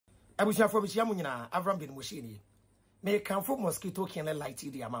Abusia for Michiamuna, Avram bin Mushini. May come for mosquito can light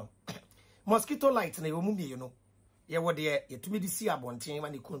the amount. Mosquito light, and you know. Ye what dear, ye to be the sea abonting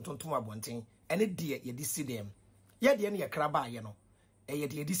when you couldn't to my bonting, and it dear, ye see them. Ye dear near crabba, you know. Ye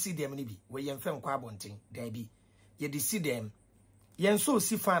did see them, nibi, where ye found quabonting, there be. Ye see them. Yen so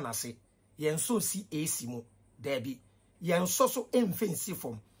see fancy, yen so see AC there be. Yen so infensi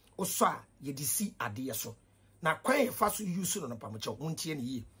form, or swa ye see a dear so. Now, quite fast use on a pamacho, won't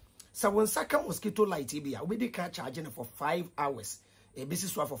ye. So when Saka mosquito light be, we can't charge for 5 hours. A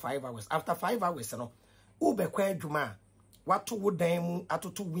business for 5 hours. After 5 hours, no. Ube kwa juma. Watu wodemu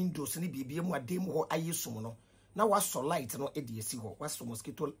atoto windows ni bibi mu ademu ho ayesom no. Na waso light no edi esi ho. Waso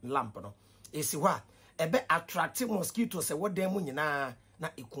mosquito lamp no. Esi ho a ebe attract mosquitoes e wodemu nyina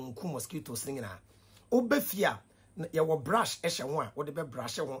na ekunku mosquitoes nyina. Obe fia ye wo brush ehye ho a wode be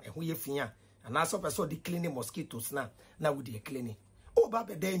brush ho eho ye fia. Ana so person di clean mosquitoes na wo di clean. Oba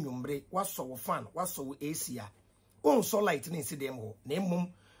be da nwumre waso wo fan, waso wo AC a. On so light ni nsi dem ho. Na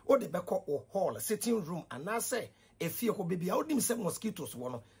emum o de beko o hall sitting room anase efie ho baby a odim se mosquitoes wo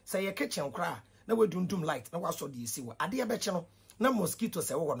no se ye kitchen kra na wadundum light na waso de esi wo ade be che no na mosquitoes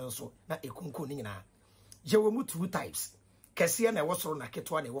e wo no nso na ekunku ni nyina je wo mu two types kese na wo soro na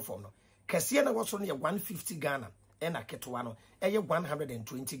ketwa na wo fom no kese na wo soro na 150 Ghana e na ketwa no e ye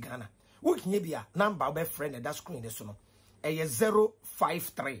 120 Ghana wo kinye bia number be friend that screen so no e ye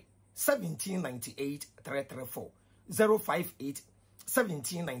 053 1798 334 058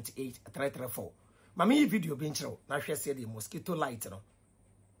 1798 334. Mami video binchiro na hwe se the mosquito light no.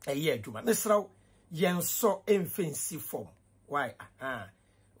 Eye adwuma. Mesraw yenso emfensi form. Why?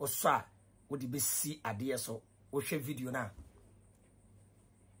 Osa wodi be si ade so. Wo hwe video na.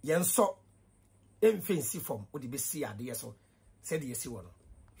 Yenso emfensi form wodi be si ade so. Se de esi wo no.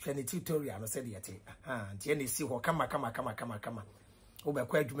 Hwe ne tutorial no se de yete. Ntie na esi ho kama. Wo be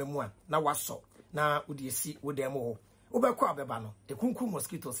kwa adwuma mu a na waso na wodi esi wo dem ho. Ubekwa abeba no ekunku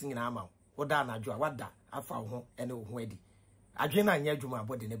mosquitoes nyina ama woda na adwo wada afa wo ho ene wo ho adi adwe na anya adwuma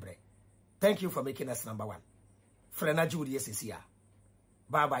abode ne bre. Thank you for making us number 1 frena judi esisia.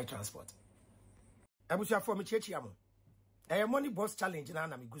 Bye transport abusia for me chechi am money box challenge na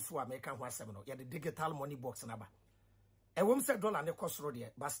me gusu a meka ho asem no ye the digital money box na ba wom se dollar ne kosoro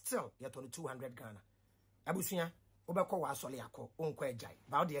de but still ye 200 Ghana abusia ubekwa wa asole akọ onkwa ajai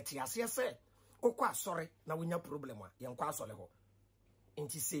ba de tie ase ese okwa sorry na wonya problem a yenkwa asole ho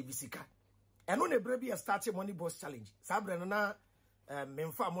enti save sika eno na ebre bi start money box challenge sabre no na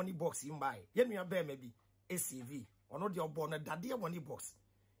memfa money box imbai ye nua ba ma bi ACV ono de obo na dade money box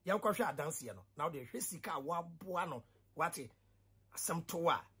yenkwa hwe adanse ye no na wo de hwe sika wa boa no wate asem to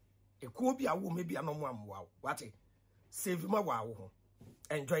wa ekuo bi a wo me bi anomo amwa wate save ma wa wo ho.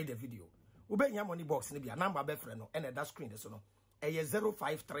 Enjoy the video. Ubenya money box ni bi number be frɛ no ene that screen so no eye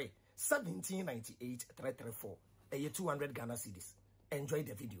 053 1798 334. A 200 Ghana cedis. Enjoy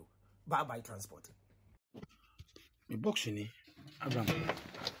the video. Bye transport. Me box ni Abraham.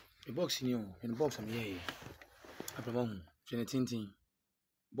 Me box ni o. Me box am here. Abraham. Jene tintin.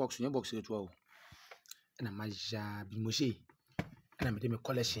 Box ni box e to o. Na maja bi moshi. Na me de me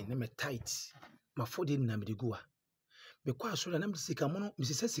collection, na me tight. Ma fodi na me de go a. Be kwa so na me sika mono, me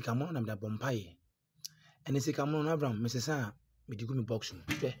sesa sika mono na me da bompae. Ene sika mono na Abraham me sesa me de go me box no.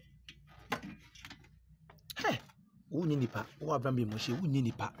 Wunye nipa, wo Abraham be moshi, wunye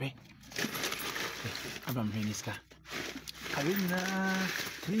nipa, Abraham Reniska. Awe nyina,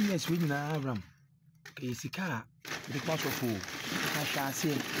 3 years we nyina Abraham. Ke sika, de kwa so fo. Ka sha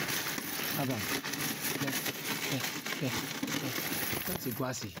se. Abraham. That's a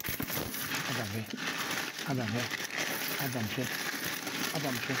guasi. Abraham.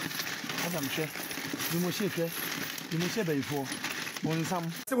 You moshi be before. Bon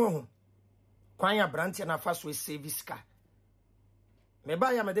sam. Kwanya branch na first we service ka me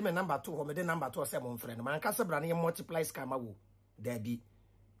ba ya me de me number 2 ho me de number 2 say mon friend man ka se bra na multiply scam wo there be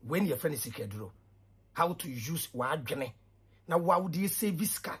when your friend is secure how to use wa adwene na wa wo de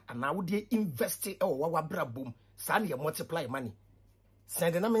service ka na wo de invest e wa bra bom sa na multiply money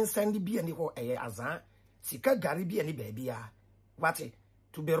send na me send bi ani ho azan sika gari bi ani ba bia what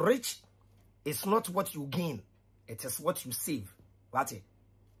to be rich is not what you gain, it is what you save. What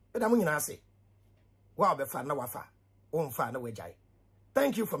but I'm going to say wow, be fan na wafa. Fan na wejai.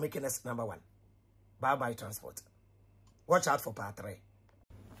 Thank you for making us number 1. Bye transport. Watch out for part 3.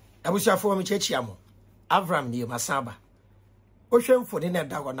 Abusia for me chechi amo. Avram ni masaba. Ohwem for the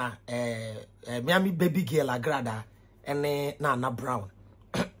da ho na Miami baby girl AGRADAA ene NAANA Brown.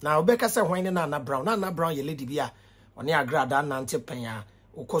 Na obeka se hwan ne NAANA Brown. NAANA Brown ye lady bia one AGRADAA nante pen a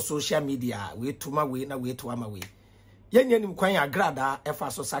ukọ social media we tuma we na we to ama we. Yen kwan AGRADAA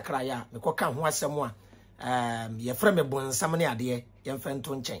efa so sakra ya me koka ho asem a ye frɛ me bonsam ne ade ye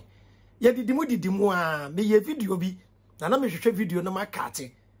mfento nchen ye didimu a me ye video bi na me hwehwɛ video no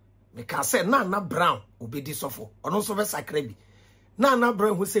makate me ka se NAANA Brown obedi sofo ono so be sakra bi NAANA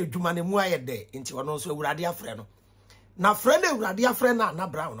Brown hu se adwuma ne mu ayede nti ono so awurade afrɛ no na frɛ no awurade afrɛ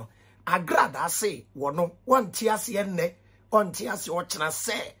NAANA Brown no AGRADAA se wono wonte ase enne onte ase ochena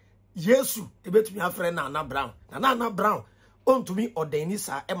se Yesu ebetumi afrɛ NAANA Brown na NAANA Brown ontumi odani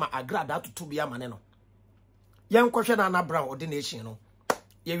sa ema AGRADAA tutu bia mane no yen kwhwe NAANA Brown ordination no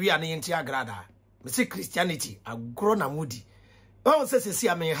ye wi ane yenti AGRADAA me se Christianity agro na mudi on se sesi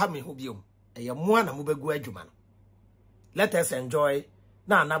ame ha me ho biom eye moa na mobegu adwuma no. Let us enjoy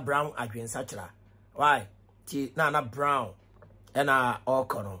NAANA Brown adwensa kira why ti NAANA Brown ena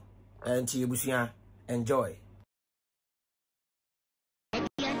okono enti ebusua enjoy.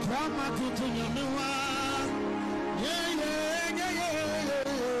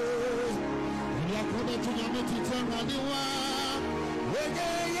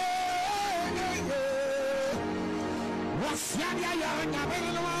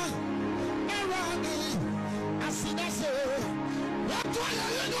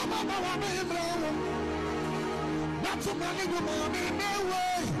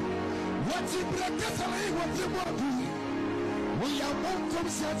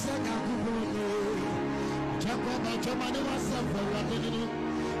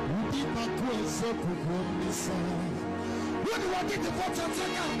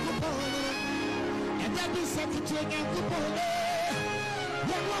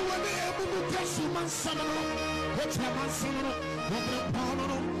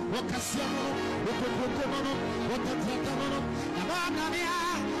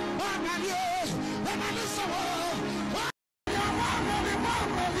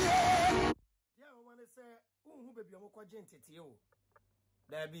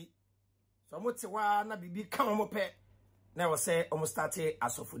 Na bibi kama mo pe na we say almost start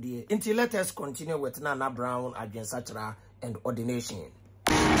asofodie until let us continue with NAANA Brown adwensa kira and ordination.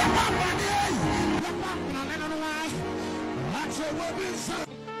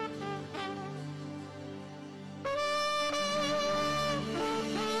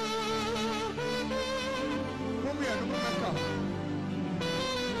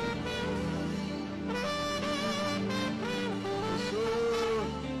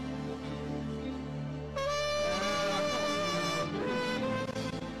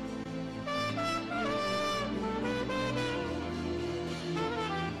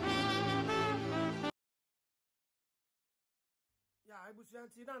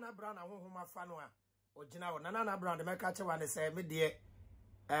 Ebusuanti NAANA Brown ahonhoma fa no a ogina wo NAANA Brown de meka che wane se me de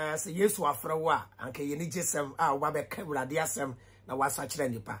se Yesu afre wo a anka ye ni jesem a wo ba be ka urade asem na wasa kire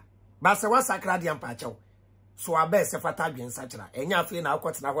nipa ba se wasakra de ampa chew so abe se fata adwensa kira enya afi na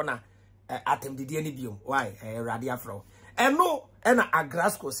akotena ho na atem didie ni biom why urade afre wo eno na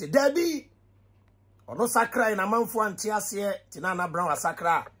agrasco se dabi ono sakra na manfo ante ase ti NAANA Brown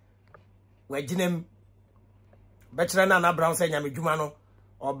asakra waginem Bachelor NAANA Brown say nyame dwuma no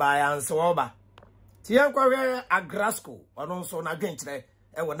oba ya nso oba ti yankwa agrasco ono nso na dwenkire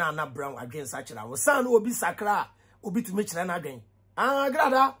e wo NAANA Brown adwensa kira wo san obi sakra obi tumi kire na adwen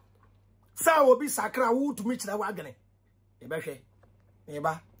AGRADAA sa obi sakra wo tumi kire wa adwene e behwe e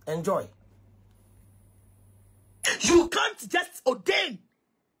ba enjoy. You can't just ordain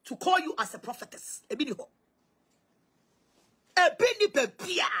to call you as a prophetess. Ebini ho. Ebini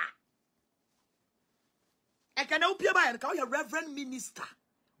pepia. I can help you by a reverend minister.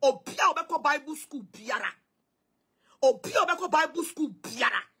 Or Pia Obeko Bible School Piara. Or Pia Obeko Bible School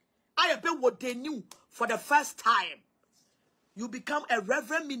Piara. I have been what they knew for the first time. You become a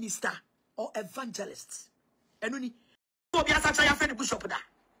reverend minister or evangelist. And when you be a such a friend bishop da.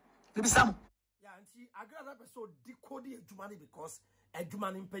 You be some. Yeah, and see, AGRADAA person decode Jumani because a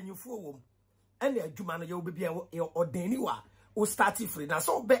Jumani penny for and a Jumani you be ordaining o starting free na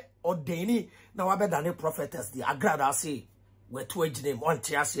so be ordaini na wa be dane prophetess the AGRADAA say we to agine mo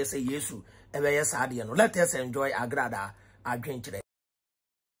nte ase say Yesu e be yes ade no. Let us enjoy AGRADAA adwenkyere.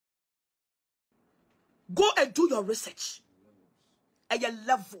 Go and do your research at your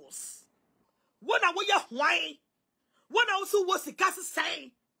levels. When I was why when I also was the cast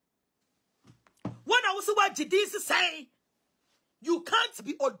saying when I also what Jesus saying you can't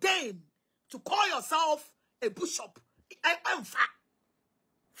be ordained to call yourself a bishop. I'm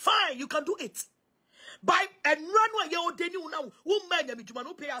fine, you can do it. By and run where you ordain you now. Woman, you man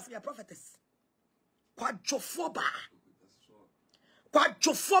who pay us a prophetess. Quadrophoba.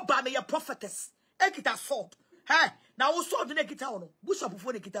 Quadrophoba me a prophetess. Ekita salt. Hey, now also the nekita ono. Bishop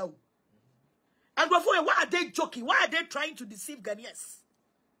before nekita. And why are they joking? Why are they trying to deceive Ghanaians?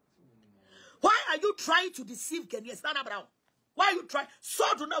 Why are you trying to deceive Ghanaians? Nana Brown. Why are you trying?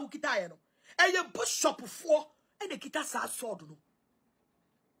 Sword na ukita no. And you bishop for and the kita sa sword no.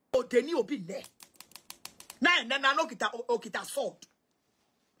 O deni obi ne. Na no kita sword.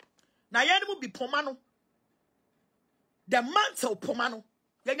 Na yeni mu bi pomano. The mantle pomano.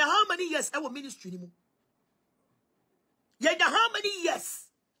 Yenya how many years our ministry ni mu? Yenya how many years?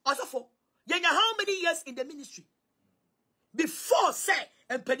 Also for yenya how many years in the ministry? Before say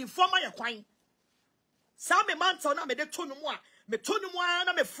and penny for my acquaint. Some mantle na me de tonu mo a me tonu mo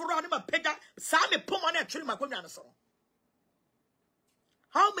na me furo na me pega some pomano na twiri makonwa no so.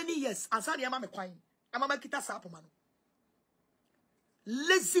 How many years ansa de ama me kwan? Ama kita sa pomano.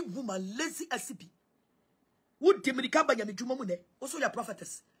 Lazy woman, lazy SCP. Would Dimirika by Yamijuma also your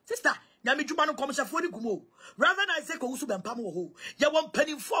prophetess. Sister, Yamijuma no commercial for the gumo. Rather than I say go to Bampamo ho. Ya won't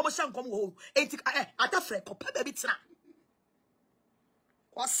penny for my son come home. Ain't it at a friend, Papa Bitsna.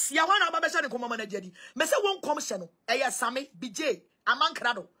 Was Yawana Babashan and Commander Jetty. Messa won't commission. Aya Sammy, BJ, a man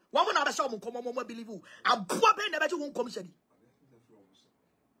crado. One will not show him come on, believe you. I'm poor pen never won't commission.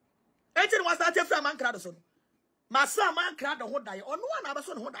 Ain't it was that a man crado. Massa man crado who die, or no one other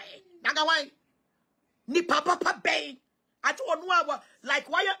son who die. Nagawai. Ni papa bay. I don't know like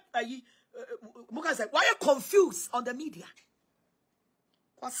why Muka said why are confused on the media?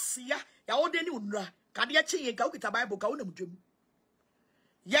 Kwasia ya ode ni unra kadia chi ye ka ukita Bible ka una mudwem.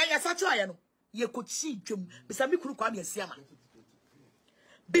 Ya sacho aya no ye kochi dwem bisami kuru kwa me asiama.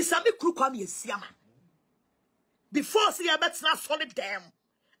 Bisami kuru kwa me asiama. Before see abetna solid damn.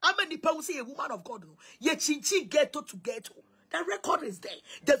 How many people say a woman of God no? Ye chinchi ghetto to ghetto. The record is there.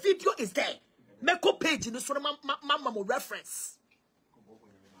 The video is there. Meko page in so mama reference.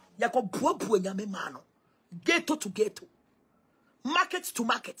 Yako buabu nyame mano. Ghetto to ghetto. Markets to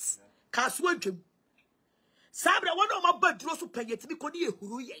markets. Kaswe dwem. Sabra one of my bedros so payet me kodi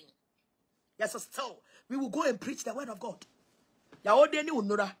ehuru yen. Yes, still we will go and preach the word of God. Ya ode ni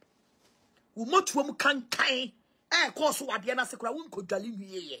unura. Wo motuo mu kankan. Course wade na sekura wo nkodwale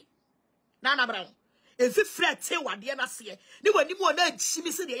nwie. Nana Brown. Efi frete wade na se. Ni wani mu na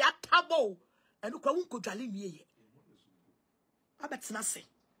nchimi se de ya tabo. And look, I won't go to Jalini. I bet nothing.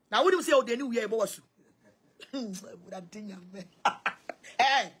 Now, what do you say? Oh, they knew ye was.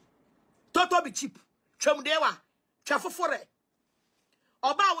 Hey, Toto be cheap. Chumdewa, Chaffo for it.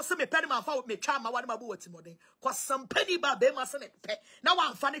 Oba was some penny my fault, me charm my one my boat in modern. Cause some penny by Bema Senate. Now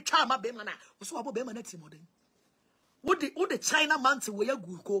I'm funny charm my Bemana. So about Bema next modern. Would the China man to wear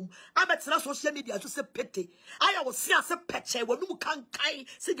good home? I bet not social media to say petty. I was see as a petche when you can't kai,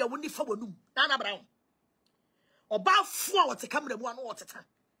 say you wouldn't for no. Nana Brown. About 4 to come to 1 water time.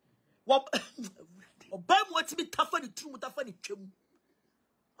 What about what to be tougher than true with a funny chum?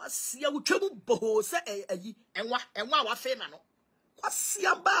 I see a trouble boho say and what I say no. What see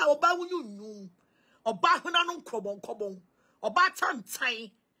about you knew? About when I don't cobon, about time,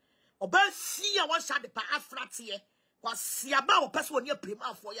 about see I was at the path here. Was see about person near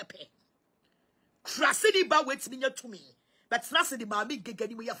prima for your pay. Crasity ba waits me to me. But Snassi the mammy gig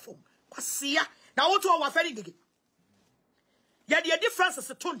anyway from. Was see ya. Now what our ferry gig. Ya the difference is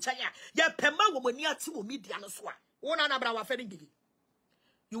a tone chaya. Ya pema woman near 2 media no swa. One another our ferry gig.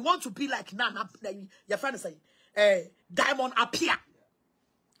 You want to be like Nana, your friend say, Diamond appear.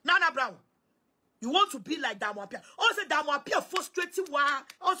 Nana Brown. You want to be like Diamond appear. Also, Diamond appear frustrating. Why?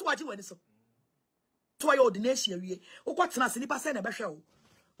 Also, what you want to say? To your ordination, we what na senipa say na behwe o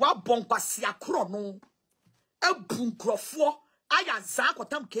wa bonkwase akro no abu nkrofo aya za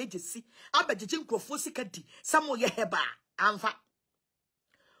akotam kejesi abejeje nkrofo sika di samo ye heba amfa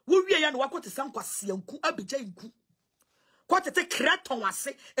wo wie ya no wakote sankwase anku abeje nku kwatete kraton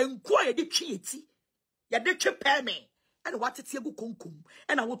wase enku a ye de twieti ye de twe peme ene watete egu konkom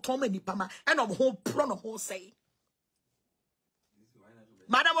ena wo ton manipa ma ena ho pro no ho sei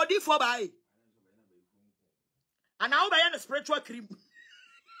madam odifo bai. And now I am a spiritual cream.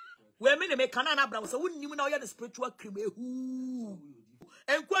 We mean make Canana Brown, so wouldn't you know you're the spiritual cream? Who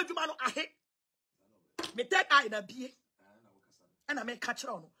and quite you man, I hate me take I in a beer and I may catch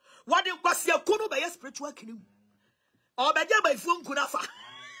on. What do you pass your kuno by a spiritual cream? Or by your by phone kunafa.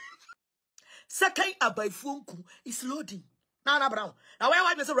 Second, a by phone is loading. Nana Brown. Now,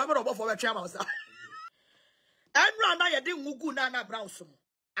 I was a rubber over for a chairman. And I didn't mugu Nana Brown.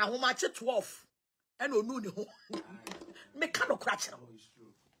 I will match it 12. And no no me cannot crash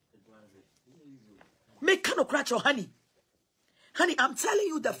me cannot crash honey I'm telling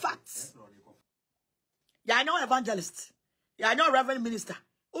you the facts. Yeah, I know evangelist. Yeah, I know reverend minister.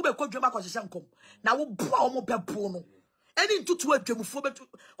 Ube ko dwema ko hyehyam kom na wo boa omo bebo no Any to adwemfo betu.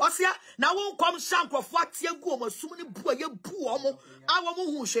 Wasia na won kom shankrofo atie gu omo sum ni bu ye bu omo awo mo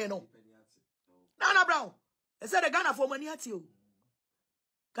hu hwe no. Nana Brown. I said the Ghana for money at you.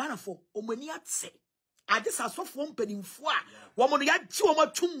 Ghana for money at say. I just saw from penny four. Woman ya two more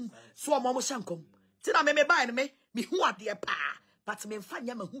tomb, so a mama shankum. Till I may buy me who are dear pa. But me find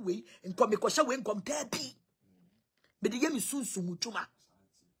yam who way and come because I won't come therapy. But the yam is soon sumutuma.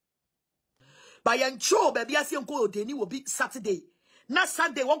 By young show, baby, I see uncle Denny will be Saturday. Not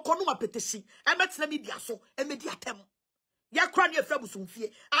Sunday, one corner petition. I met me diaso and mediatem. Ya cranny a fabusum fear.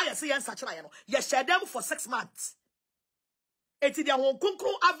 I say, and such a lion. Ya share them for 6 months. It's in their own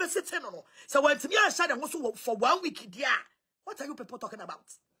concro adversity. So when to me, I said, also for 1 week, dear. What are you people talking about?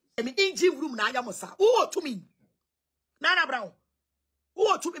 I mean, engine room, Nayamosa. Oh, to me. Nana Brown.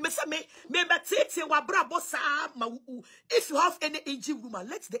 Oh, to me, me, if you have any engine room,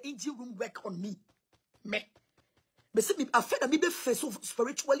 let the engine room work on me. Me, I feel that me be face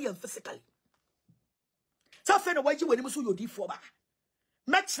spiritually and physically. So I feel that you when you so your D for ba.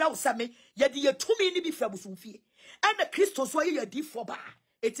 Match now, Sammy, ye de too many be fabusum fee. And the Christos why ye D for ba.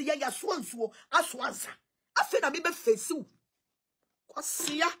 It's a ya swan so as once. I feel that me be face you.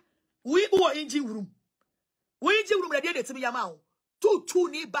 Quasia, we are engine room. We engine room, I did it to me amount. Two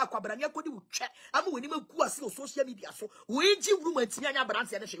ni back, but I could do check. I'm when you go see social media. So we engine room and Tiana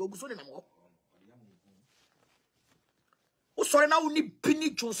Brands and she will go so anymore. Oh, sorry, now only Pinny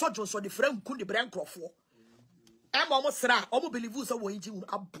Johnson the friend could the brand for. I'm almost almost believe you so engine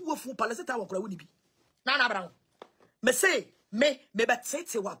a poor fool palasita or crowd be. Nana Brown. Me say, me but say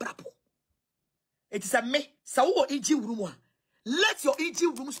wa brapo. It is a me, so engine room. Let your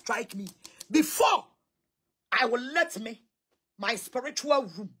engine room strike me before I will let me. My spiritual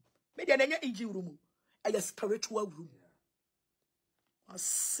room. Maybe an engine room. A spiritual room.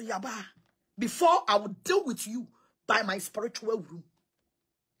 Before I will deal with you by my spiritual room.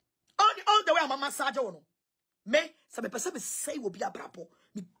 All the way I'm a massage on. Me, some person say will be a brapo.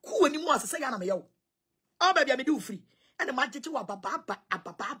 Me go anymore as I say I'm a yo. Oh baby, I me do free. And the magic to a baba.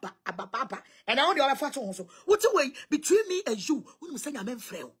 And I only other factor also. What's the way between me and you when you say I'm in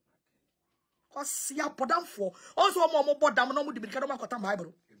frail? Cause ya podam for also more bodam no mu de bikado makota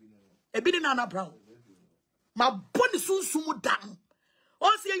Bible e bi ni Nana Brown ma boni sunsumu dam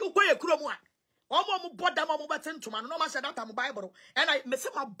o se you go ekuro mu a o mo bodam mo betentuma no ma se that am Bible and I me say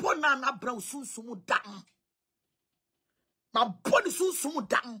ma bon Nana Brown sunsumu dam ma boni sunsumu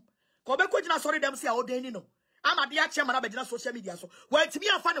dam ko be ko gina sorry dem se a o den ni no ama de a che ma na be gina social media so we timi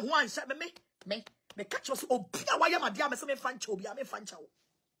afa ne ho anhye me catch us obi a wa ya ma de a me se me fancha obi a me fancha wo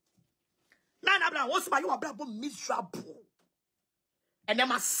Nana Brown, what's my you brabo miserable? And then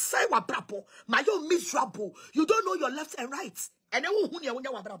my say wa brabo, my you miserable. You don't know your left and right. And then who ya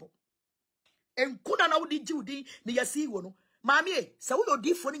wa brabo? And kuna na udi judi ni yasi wono. Mami, se wo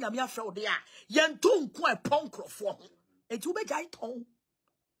di foni nyame afra wo de a, yen to nko e ponkrofo. And you be jai ton.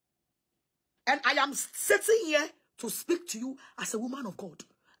 And I am sitting here to speak to you as a woman of God.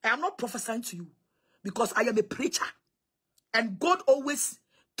 I am not prophesying to you because I am a preacher. And God always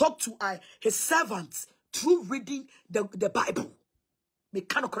talk to his servants through reading the Bible. Me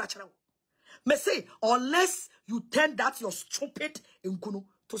cannot correct now. Me say, unless you turn that your stupid enkuno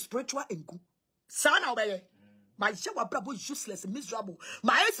to spiritual enku. Sana obeye. My shawa brabo is useless, miserable.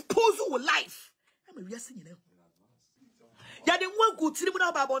 My exposure with life. I'm a real you know. Ya de one good tiri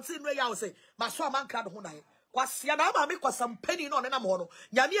na Bible tin no ya say, my so man crowd ho na. Kwasia na ma me kwasam penny no na mo no.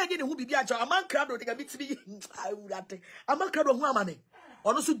 Nyame anye ne hu bibia ja man crowd de ga bitimi. I would ate. Aman crowd ho amane.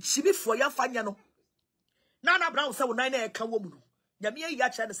 Ono so chibi for ya fanya no. Nana Brown say wo nan na e ka wo mu no. Nyame ya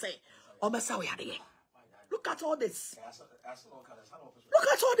cha ne say, o mesa wo yade. Look at all this. Look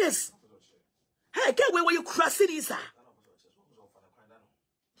at all this. Hey, get where you crossing is sir.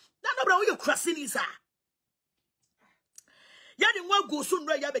 Nana Brown you crossing is sir. Ya de nwa go so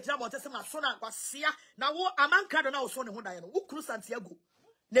nra ya be gina mo tese ma so na kwasia na wo amanka do na wo so ne ho dan no. Wo kru Santiago.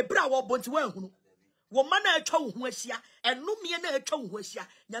 Ne bra wo bonti wa hu no. Wo mana atwa wo ho ahia enumie na atwa wo ho ahia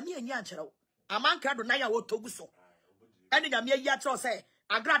nyame anya akyere wo amanka do na ya wo togu so ene nyame ayi akyere say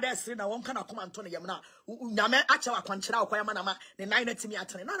AGRADAA esre na won kana koma nto ne yam na nyame akyewa akwankyere wo kwaya mana ma ne nan na timi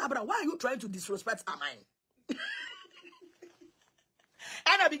atene na bra why are you trying to disrespect our mind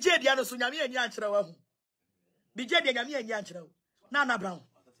ana bi je dia no so nyame anya akyere wo hu bi je dia nyame anya akyere wo Nana Brown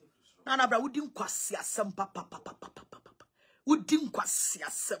wudi nkwase asem papa wudi nkwase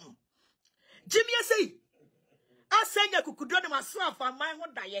asem Jimmy say, I send you could do myself and my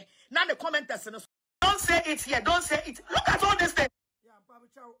one day. Now the commenters don't say it here, don't say it. Look at all this thing. Yeah, Babu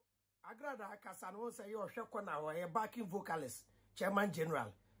Chow, AGRADAA Kasan will say you're Shakona or a backing vocalist, Chairman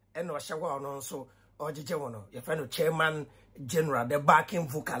General, and or Shawa on so Ojeje wono. Your friend chairman general, the backing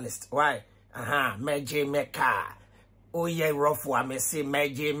vocalist. Why? Meje meka. Oh yeah, rough one. Me say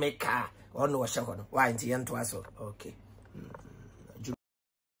meje meka. Oh no, shakono. Why? Inti yantu aso. Okay.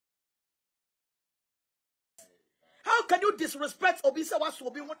 How can you disrespect Obisa was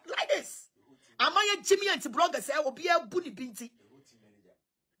Obi like this? Am I a Jimmy and blogger say Obi a bunny binti?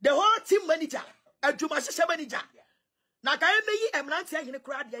 The whole team manager, a Jumasha manager. Now can I make a Nancy in a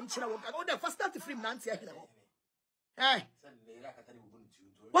crowd and chill? Oh, the first start to film Nancy. Hey,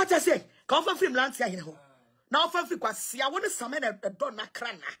 what I say? Come from film Nancy. Now from frequency, I want to summon a donna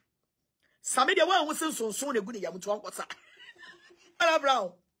crana. Sammy the one was so soon a good young to what's up.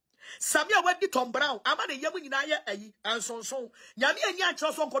 Brown. Samia wadi Tom Brown. Ama ne yamu nyina ye ayi ansonson. Nyame anya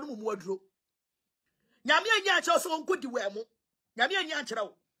akira so nkono mu aduro. Nyame anya akira so nkodi wa mu. Nyame anya akira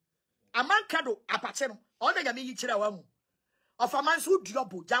wo. Amanka do apache no. Ona nyame yi kira wa mu. Ofaman so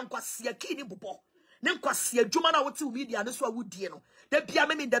duobo jankwase akini bobo. Ne nkwase adwuma na wote media ne so awudie no. Da bia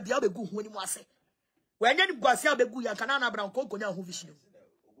me da bia obegu hu ani mu ase. Wanya ni gwase obegu ya kana na Brown konkonya hu vision.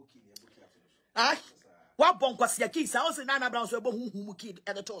 Ah what bonkwasi akisa o se Nana Brown so ebo hu kid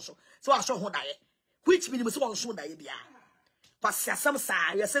e de to so I show ho dae which means so on so dae bia kwasi asam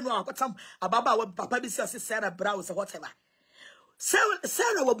sa ye se no akotam ababa wa papa bi se Sarah Brown se whatever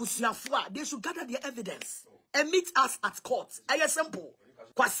Sarah wabusuafo a they should gather their evidence and meet us at court aye simple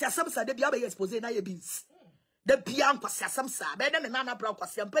kwasi asam sa de bia be expose na ye beans de bia kwasi asam sa be de Nana Brown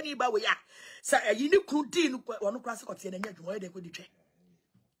kwasi ampani ba we ya sa yi ni kru di no ono kwasi kote na nya dwuma ye de ko di twe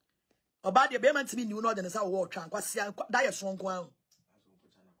Oba de be man timi ni no de nsa wo twa kwase da ye so nko an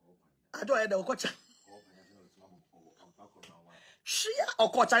ado ye de okocha shia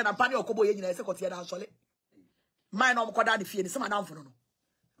okocha na pani okobo ye nyina se kote na ansole man no mkoda ne fie ni se madam fo no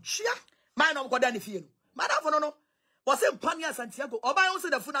shia man no mkoda ne fie no madam fo no wo se pani Santiago oba yo se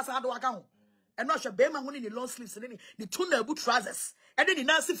de fu na sa ado aka ho eno hwe be man ho ni long sleeves ni tuna bu trousers e de ni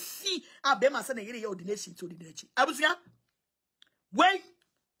nansi fi a be man se na yire ye ordination to di nachi abusia when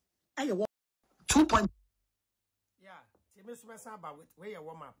 2 point. Yeah, Timmy Smesa about with where you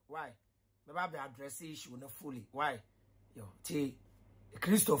warm up. Why? Maybe address the issue no fully. Why? Yo, T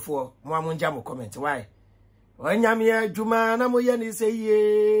Christopher Mwamunja mo comment. Why? Onyamia Juma na moye ni say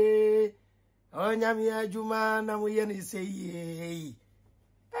ye. Onyamia Juma na moye ni say ye.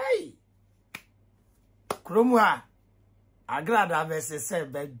 Hey. Kromwa. AGRADAA versus say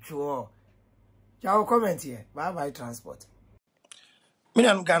bedjo. Y'all comment here. Bye bye transport.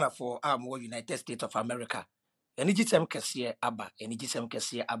 Million Ghana for United States of America. Any gisem kesiye aba, any gisem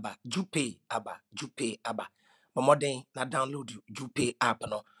kesiye aba, Jupe aba. Modern na download Jupe app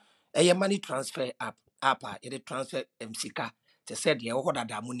no. A money transfer app, a transfer MCK. Te said ye oho da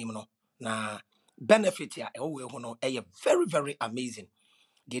munim no. Na benefit ya ewe hono very very amazing.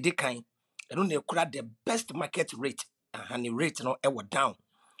 De kind. E no ne kura the best market rate. And the rate no ewe down.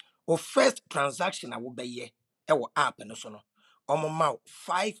 O first transaction I will be ye ewe app no so no.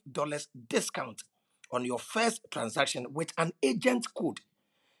 $5 discount on your first transaction with an agent code.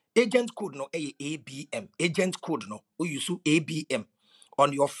 Agent code no ABM. Agent code no we use ABM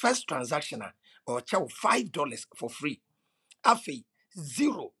on your first transaction or charge $5 for free. Afi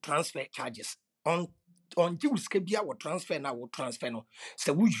zero transfer charges on Jules Kebia will transfer now will transfer no.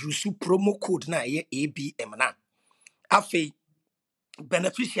 So we use promo code na ABM na. Afi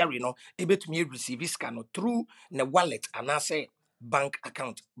beneficiary no able to me receive this no through the wallet and I say bank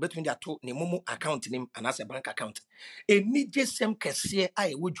account between the two ne momo account name and as a bank account any gsm kese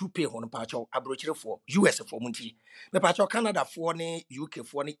I would you pay on pacho abrochire for US for munti me pacho Canada for ne UK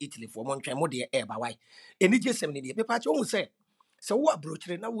for ne Italy for montwe mo de e ba why any gsm ne me pacho won say so wo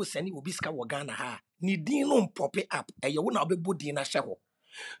abrochire na wo send wo biska wo Ghana ha ni din no pop up e ye wo na obebo din na hye ho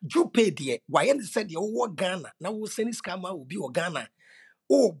you pay de why and said ye wo Ghana na wo send scam ma obi wo Ghana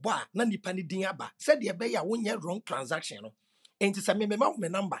oh ba na nipa ni din aba said ye be ya wo nye wrong transaction no enti sa me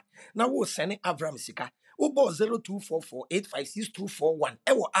number na wo send Avram sika wo bo 0244856241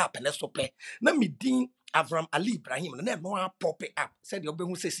 e wo app na so pe na me din Avram Ali Ibrahim na no a pop up said ye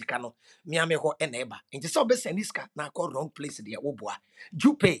obehu se sika no me ame ho e na eba enti so be send sika na call wrong place there wo boa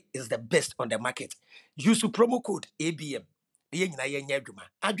Jupe is the best on the market use promo code ABM ye nyina ye nya adwuma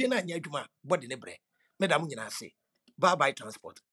adwe na nya adwuma body ne bre medam nyina ase bye bye transport.